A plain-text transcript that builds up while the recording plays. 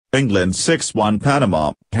England 6-1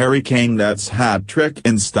 Panama, Harry Kane nets hat-trick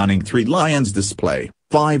in stunning Three Lions display,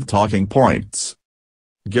 5 talking points.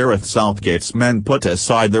 Gareth Southgate's men put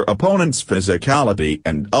aside their opponent's physicality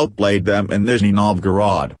and outplayed them in Nizhny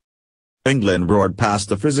Novgorod. England roared past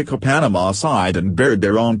the physical Panama side and bared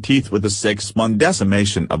their own teeth with a 6-1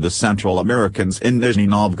 decimation of the Central Americans in Nizhny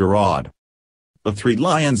Novgorod. The Three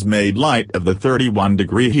Lions made light of the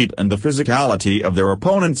 31-degree heat and the physicality of their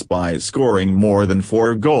opponents by scoring more than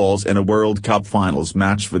 4 goals in a World Cup finals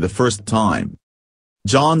match for the first time.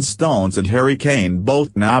 Stones and Harry Kane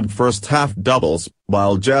both nabbed first-half doubles,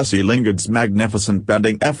 while Jesse Lingard's magnificent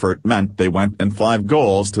bending effort meant they went in 5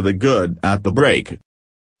 goals to the good at the break.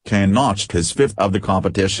 Kane notched his 5th of the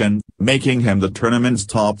competition, making him the tournament's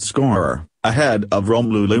top scorer, ahead of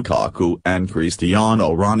Romelu Lukaku and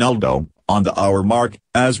Cristiano Ronaldo, on the hour mark,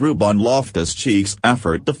 as Ruben Loftus-Cheek's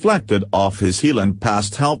effort deflected off his heel and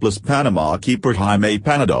past helpless Panama keeper Jaime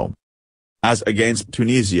Penedo. As against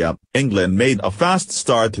Tunisia, England made a fast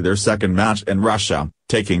start to their second match in Russia,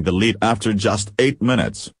 taking the lead after just 8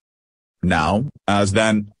 minutes. Now, as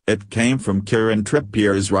then, it came from Kieran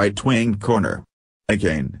Trippier's right-wing corner.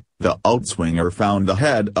 Again, the outswinger found the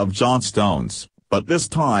head of Stones, but this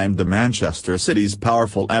time the Manchester City's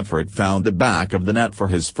powerful effort found the back of the net for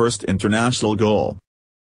his first international goal.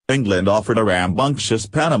 England offered a rambunctious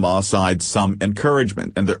Panama side some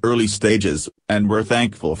encouragement in the early stages, and were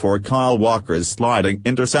thankful for Kyle Walker's sliding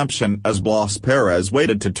interception as Blas Perez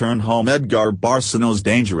waited to turn home Edgar Barcelo's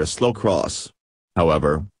dangerous slow cross.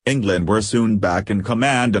 However, England were soon back in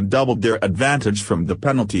command and doubled their advantage from the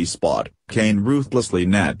penalty spot, Kane ruthlessly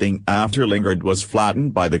netting after Lingard was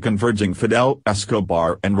flattened by the converging Fidel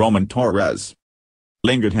Escobar and Roman Torres.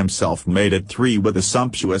 Lingard himself made it 3 with a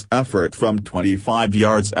sumptuous effort from 25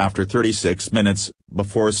 yards after 36 minutes,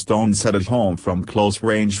 before Stones headed home from close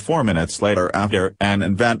range 4 minutes later after an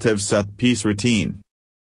inventive set-piece routine.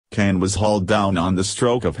 Kane was hauled down on the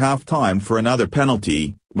stroke of half-time for another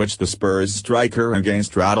penalty, which the Spurs striker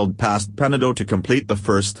against rattled past Penedo to complete the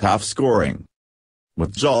first half scoring.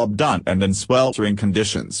 With job done and in sweltering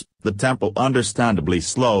conditions, the tempo understandably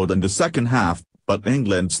slowed in the second half, but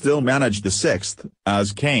England still managed the 6th,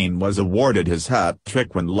 as Kane was awarded his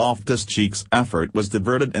hat-trick when Loftus-Cheek's effort was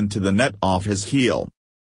diverted into the net off his heel.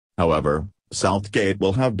 However, Southgate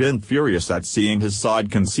will have been furious at seeing his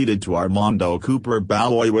side conceded to Armando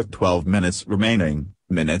Cooper-Balloy with 12 minutes remaining,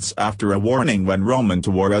 minutes after a warning when Roman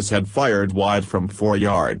Torres had fired wide from 4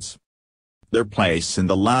 yards. Their place in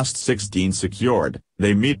the last 16 secured,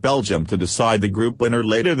 they meet Belgium to decide the group winner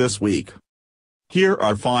later this week. Here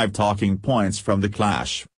are 5 talking points from the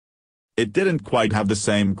clash. It didn't quite have the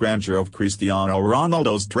same grandeur of Cristiano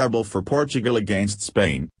Ronaldo's treble for Portugal against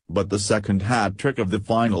Spain, but the second hat-trick of the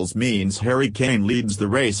finals means Harry Kane leads the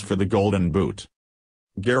race for the Golden Boot.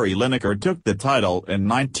 Gary Lineker took the title in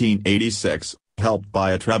 1986, helped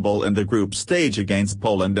by a treble in the group stage against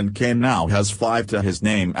Poland, and Kane now has 5 to his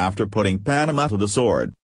name after putting Panama to the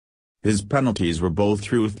sword. His penalties were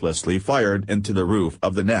both ruthlessly fired into the roof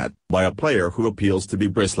of the net by a player who appeals to be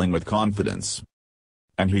bristling with confidence.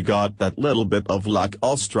 And he got that little bit of luck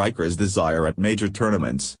all strikers desire at major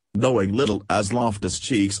tournaments, knowing little as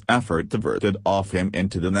Loftus-Cheek's effort diverted off him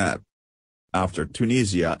into the net. After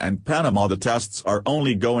Tunisia and Panama, the tests are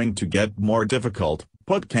only going to get more difficult,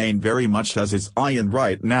 but Kane very much has his eye in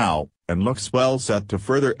right now, and looks well set to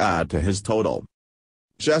further add to his total.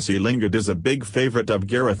 Jesse Lingard is a big favourite of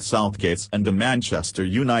Gareth Southgate's, and the Manchester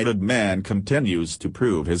United man continues to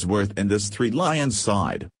prove his worth in this Three Lions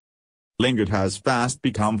side. Lingard has fast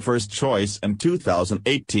become first choice in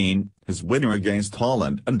 2018, his winner against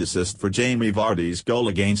Holland and assist for Jamie Vardy's goal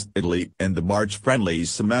against Italy in the March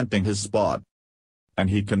friendlies cementing his spot.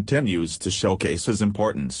 And he continues to showcase his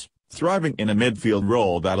importance, thriving in a midfield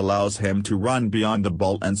role that allows him to run beyond the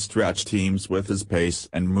ball and stretch teams with his pace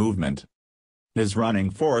and movement. His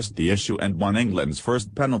running forced the issue and won England's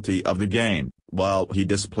first penalty of the game, while he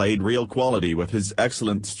displayed real quality with his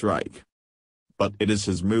excellent strike. But it is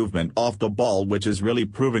his movement off the ball which is really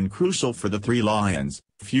proven crucial for the Three Lions.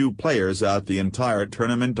 Few players at the entire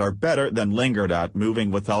tournament are better than Lingard at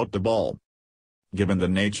moving without the ball. Given the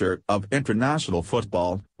nature of international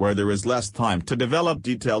football, where there is less time to develop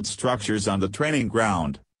detailed structures on the training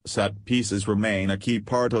ground, set pieces remain a key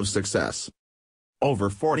part of success. Over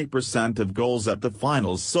 40% of goals at the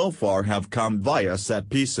finals so far have come via set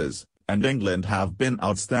pieces, and England have been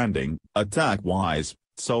outstanding, attack-wise,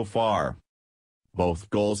 so far. Both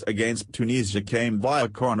goals against Tunisia came via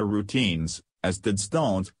corner routines, as did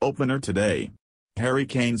Stones' opener today. Harry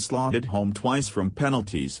Kane slotted home twice from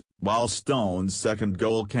penalties, while Stones' second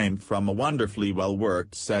goal came from a wonderfully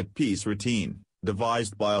well-worked set-piece routine.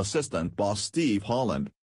 devised by assistant boss Steve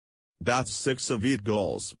Holland. That's 6 of 8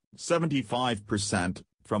 goals, 75%,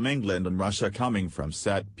 from England and Russia coming from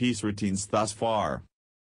set-piece routines thus far.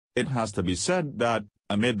 It has to be said that,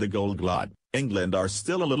 amid the goal glut, England are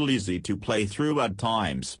still a little easy to play through at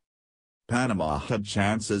times. Panama had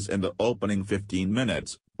chances in the opening 15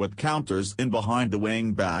 minutes, with counters in behind the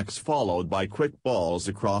wing-backs followed by quick balls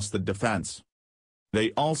across the defence.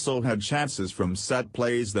 They also had chances from set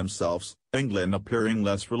plays themselves, England appearing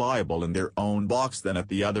less reliable in their own box than at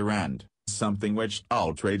the other end, something which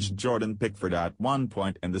outraged Jordan Pickford at one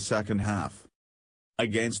point in the second half.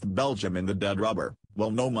 Against Belgium in the dead rubber,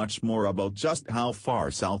 we'll know much more about just how far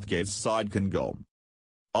Southgate's side can go.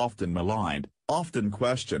 Often maligned, often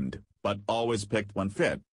questioned, but always picked when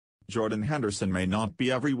fit, Jordan Henderson may not be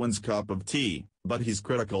everyone's cup of tea, but he's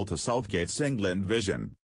critical to Southgate's England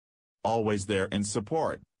vision. Always there in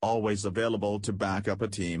support, always available to back up a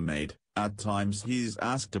teammate. At times he's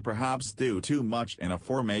asked to perhaps do too much in a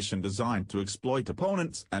formation designed to exploit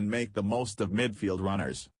opponents and make the most of midfield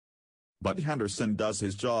runners. But Henderson does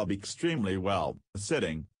his job extremely well,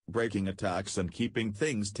 sitting, breaking attacks and keeping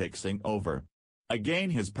things ticking over. Again,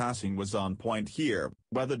 his passing was on point here,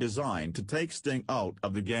 whether designed to take sting out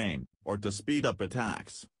of the game, or to speed up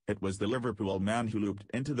attacks. It was the Liverpool man who looped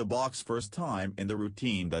into the box first time in the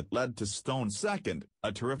routine that led to Stone's second,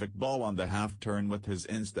 a terrific ball on the half-turn with his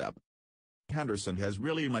instep. Henderson has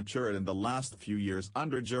really matured in the last few years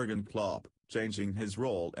under Jurgen Klopp, changing his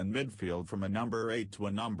role in midfield from a number 8 to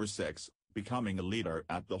a number 6, becoming a leader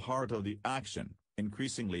at the heart of the action,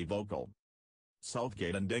 increasingly vocal.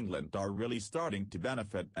 Southgate and England are really starting to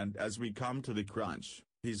benefit, and as we come to the crunch,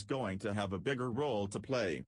 he's going to have a bigger role to play.